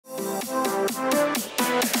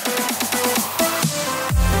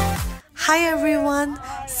Hi everyone!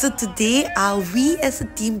 So today we as a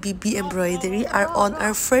team Bibi Embroidery are on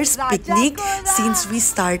our first picnic since we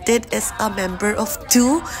started as a member of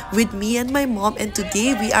 2 with me and my mom, and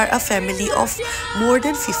today we are a family of more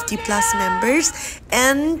than 50 plus members.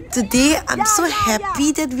 And today I'm so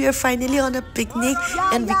happy that we are finally on a picnic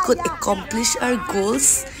and we could accomplish our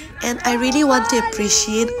goals. And I really want to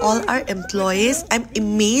appreciate all our employees. I'm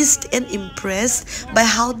amazed and impressed by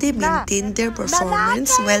how they maintain their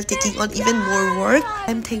performance while taking on even more work.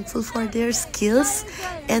 I'm thankful for their skills.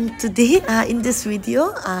 And today, in this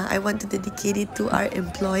video, I want to dedicate it to our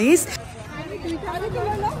employees.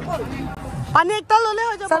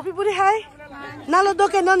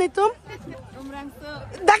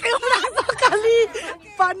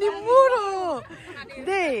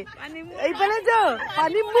 Deh, ibarat jo,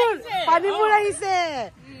 panimur ahise.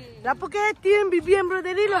 Rapuke team Bibi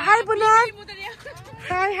Embroidery lo. Hi punon.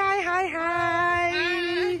 Hi.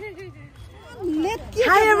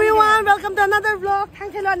 Hi everyone, welcome to another vlog.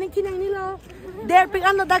 Thank you Lord, Nikki nang nilo. There pick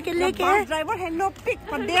ano da ke leke. Driver hand no pick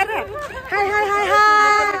for there. Hi.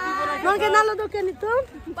 Non ke nalo do ke nito.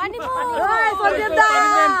 Panimur. Hi, for there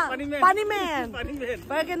da. Paniman.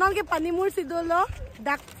 Bagi non ke panimur si dolo.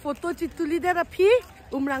 Dak foto cituli dera phi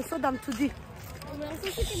umrangso dam tudi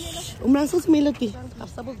umrangso meloti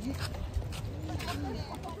sabok ji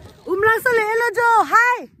umrangso le elo jo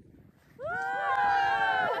hi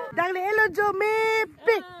dak le elo jo me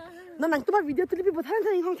pic no nang tuma video tuli bi bothan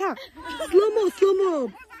thang khong tha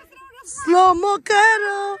slow mo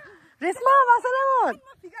karo resma wasalamot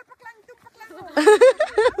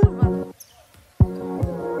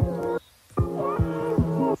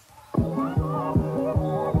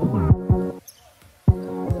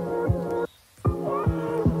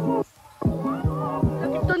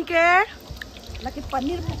Laki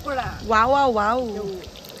paneer pakora. Wow.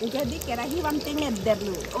 Jadi kerahi wanting edder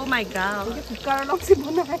lu. Oh my god. Jadi kukar long si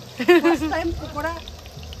bona. First time pakora.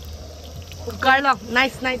 Kukar long.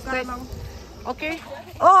 Nice. Okay.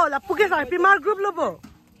 Oh, la puke sa happy mar group lo bo.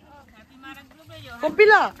 Happy mar group yo.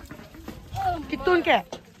 Kompila. Kitun ke?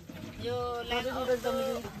 Yo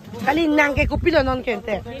kali nang ke kupilo non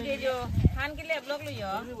kente. Yo han ke le vlog lo yo.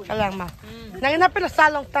 Kalang ma. Nang na pela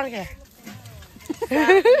salong tang ke.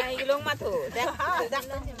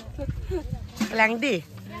 Lang di.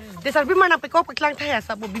 Desar bi mana pekok peklang thaya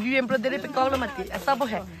sabo Bibi Embroidery pekok lo mati. Sabo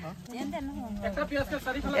hai.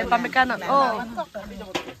 En pamekana. Oh,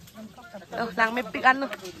 lang me pikan lo.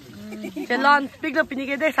 Celon pik lo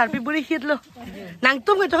pinike de sar pi buri hit lo. Nang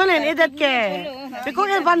tum ke thon en edat ke. Pekok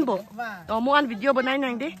en van bo. Oh mo an video banai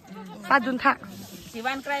nang de. Sa jun tha.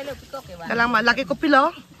 Siwan krai lo pekok ke wan. Kalang ma laki kopi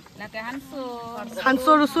lo. Laki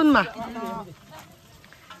hanso rusun ma.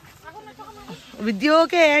 Video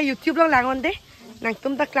ke YouTube lang langon deh, nang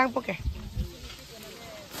tum tak lang po ke.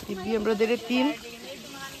 Bibi Embroidery team.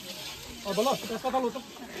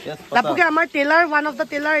 Lapu ke amar tailor, one of the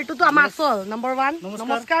tailor itu tu amar sol number 1.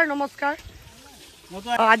 Namaskar.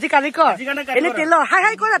 Aji karikor. Ini tailor.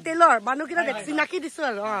 Hai ko na tailor. Banu kita dek sinaki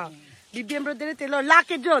disol. Bibi Embroidery tailor. La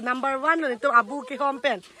ke jo number 1 itu abu ke home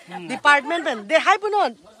pen. Department pen. De hai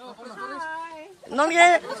punon. Non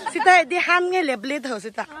ke sita di han nge leblet ho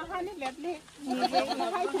sita.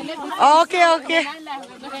 Okay.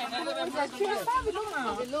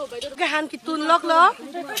 Ke han kitun lok lo.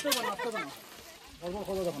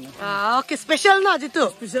 Okay, special na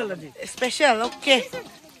jitu. Special, okay.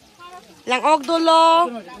 Lang og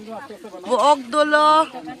dolo. Bu og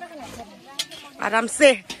dolo. Aram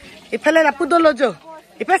se. Iphale rapu dolo jo.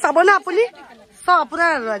 Iphale sabona apuni. So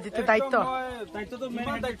apuna jitu daitto. Daitto to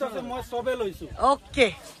main daitto se moi sobe loisu.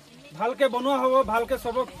 Okay. ভালকে বনোৱা হ'ব ভালকে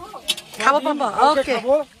সবক খাব পাব ওকে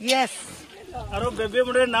yes আৰু baby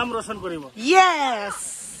মোৰে নাম रोशन কৰিব yes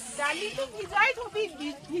ডালি তো ভিজাই থবি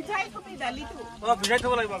ডালি তো ভিজাই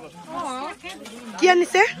থব লাগিব আগত কি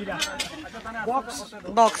আনিছে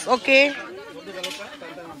বক্স ওকে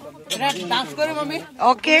ডান্স কৰিম আমি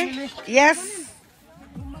ওকে yes.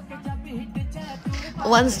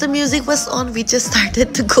 Once the music was on, we just started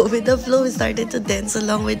to go with the flow. We started to dance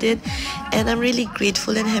along with it, and I'm really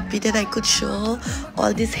grateful and happy that I could show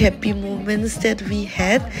all these happy moments that we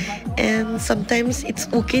had. And sometimes it's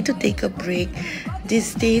okay to take a break. These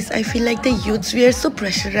days I feel like the youths, we are so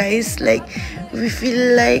pressurized, like we feel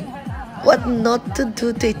like what not to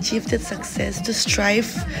do to achieve that success, to strive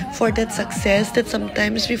for that success, that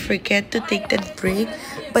sometimes we forget to take that break.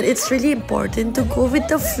 But it's really important to go with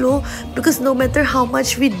the flow, because no matter how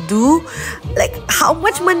much we do, like how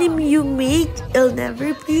much money you make, it'll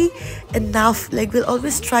never be enough. Like we'll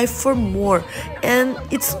always strive for more, and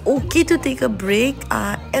it's okay to take a break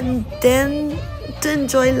and then to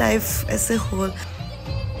enjoy life as a whole.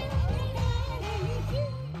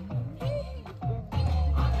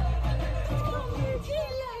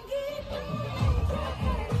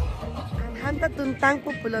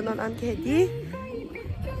 popular non an ke di.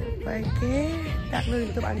 Perché tak nu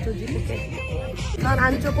YouTube anco di ke. Non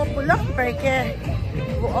anco popular perché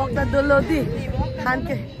buok na dulu di. Han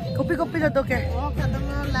ke kopi-kopi na do ke.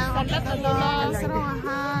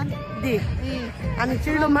 Di. Ani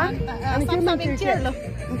cirlo ma? Ani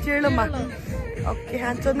cirlo ma. Okay,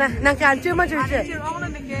 anco na. Nang ke anco ma circe.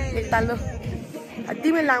 Ni talo.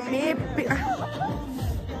 Adi me lang me pi.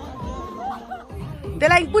 De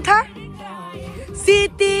lain putar.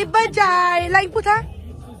 City Bajai lain putar.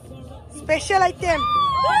 Special item.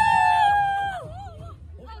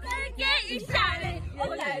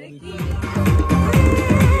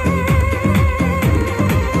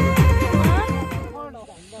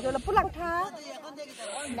 Jangan pulang kah?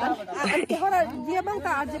 Dia bang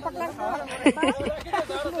tak aja pakai kah?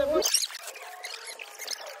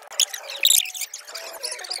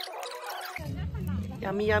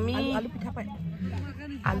 Yummy yummy. Alu pita apa?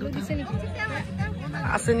 Alu di sini.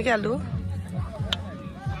 Asin ke alu?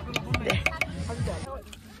 Deh.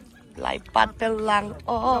 Laipat pelang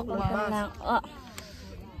pelang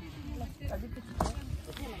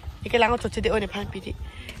Ike lang aku cuci deh ni pan pidi.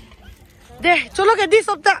 Deh, colok ke di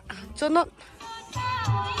sobda. Conot.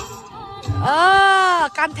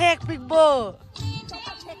 Kantek big bo.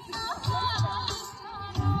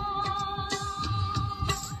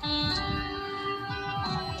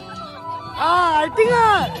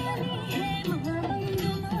 Tinggal.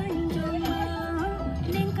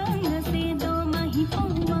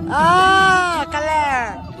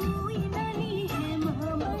 Kalian.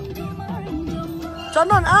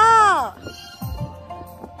 Connon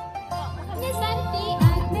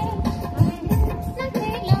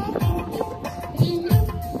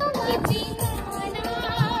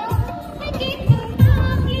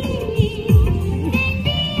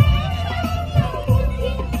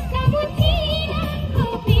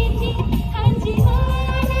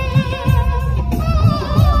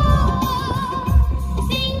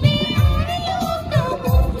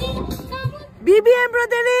Bibi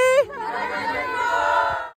embroidery.